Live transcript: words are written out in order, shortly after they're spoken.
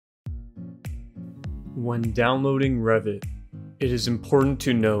When downloading Revit, it is important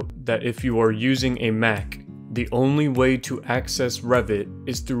to note that if you are using a Mac, the only way to access Revit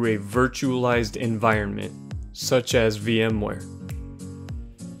is through a virtualized environment, such as VMware.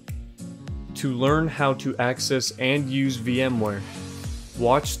 To learn how to access and use VMware,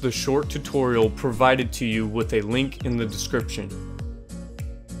 watch the short tutorial provided to you with a link in the description.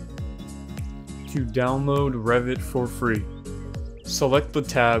 To download Revit for free, select the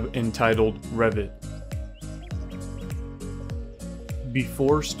tab entitled Revit.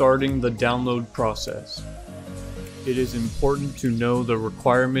 Before starting the download process, it is important to know the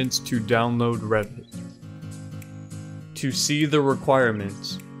requirements to download Revit. To see the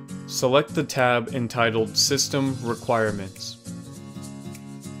requirements, select the tab entitled System Requirements.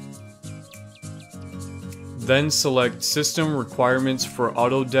 Then select System Requirements for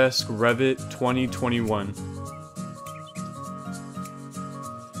Autodesk Revit 2021.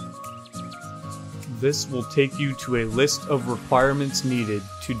 This will take you to a list of requirements needed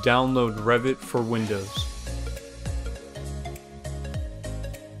to download Revit for Windows.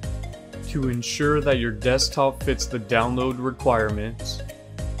 To ensure that your desktop fits the download requirements,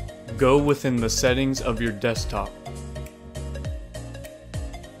 go within the settings of your desktop.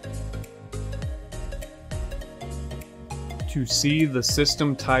 To see the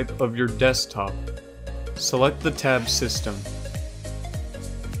system type of your desktop, select the tab System.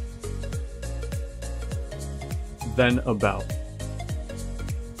 Then About.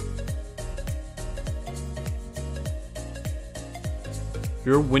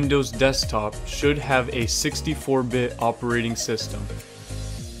 Your Windows desktop should have a 64-bit operating system.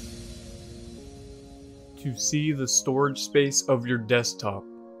 To see the storage space of your desktop,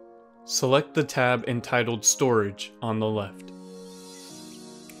 select the tab entitled Storage on the left.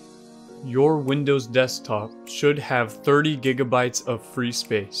 Your Windows desktop should have 30 gigabytes of free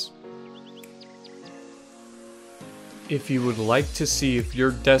space. If you would like to see if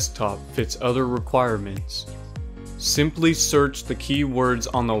your desktop fits other requirements, simply search the keywords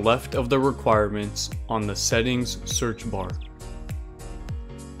on the left of the requirements on the Settings search bar.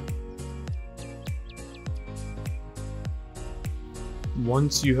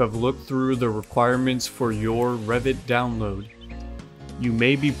 Once you have looked through the requirements for your Revit download, you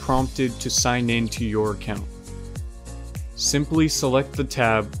may be prompted to sign in to your account. Simply select the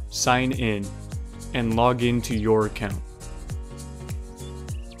tab Sign In and log into your account.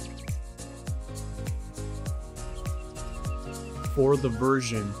 For the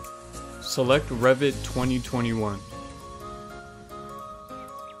version, select Revit 2021.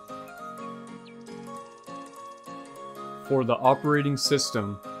 For the operating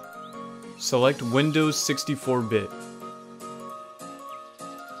system, select Windows 64-bit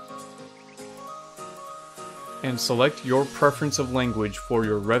and select your preference of language for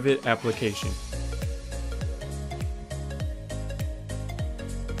your Revit application.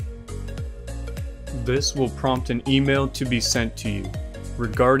 This will prompt an email to be sent to you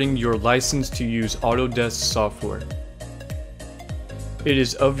regarding your license to use Autodesk software. It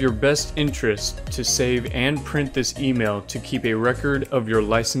is of your best interest to save and print this email to keep a record of your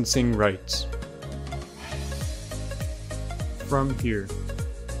licensing rights. From here,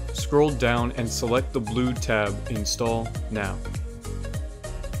 scroll down and select the blue tab Install Now.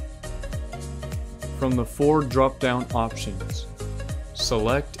 From the 4 drop-down options,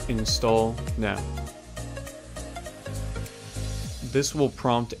 select Install Now. This will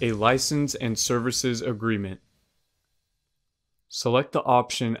prompt a License and Services Agreement. Select the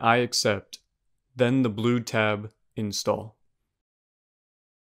option I accept, then the blue tab Install.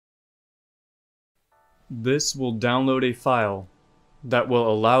 This will download a file that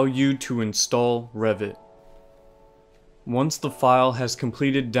will allow you to install Revit. Once the file has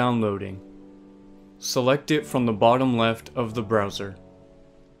completed downloading, select it from the bottom left of the browser.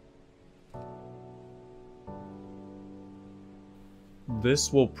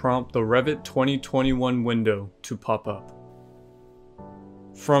 This will prompt the Revit 2021 window to pop up.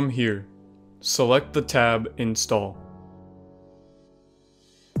 From here, select the tab Install.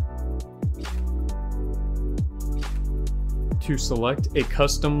 To select a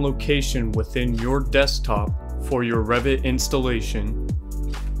custom location within your desktop for your Revit installation,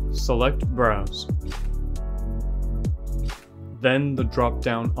 select Browse, then the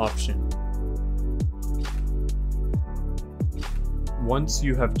drop-down option. Once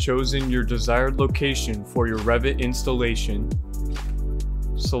you have chosen your desired location for your Revit installation,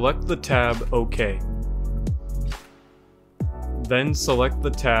 select the tab OK. Then select the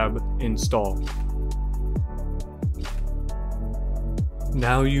tab Install.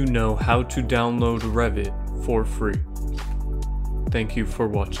 Now you know how to download Revit for free. Thank you for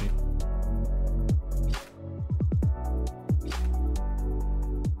watching.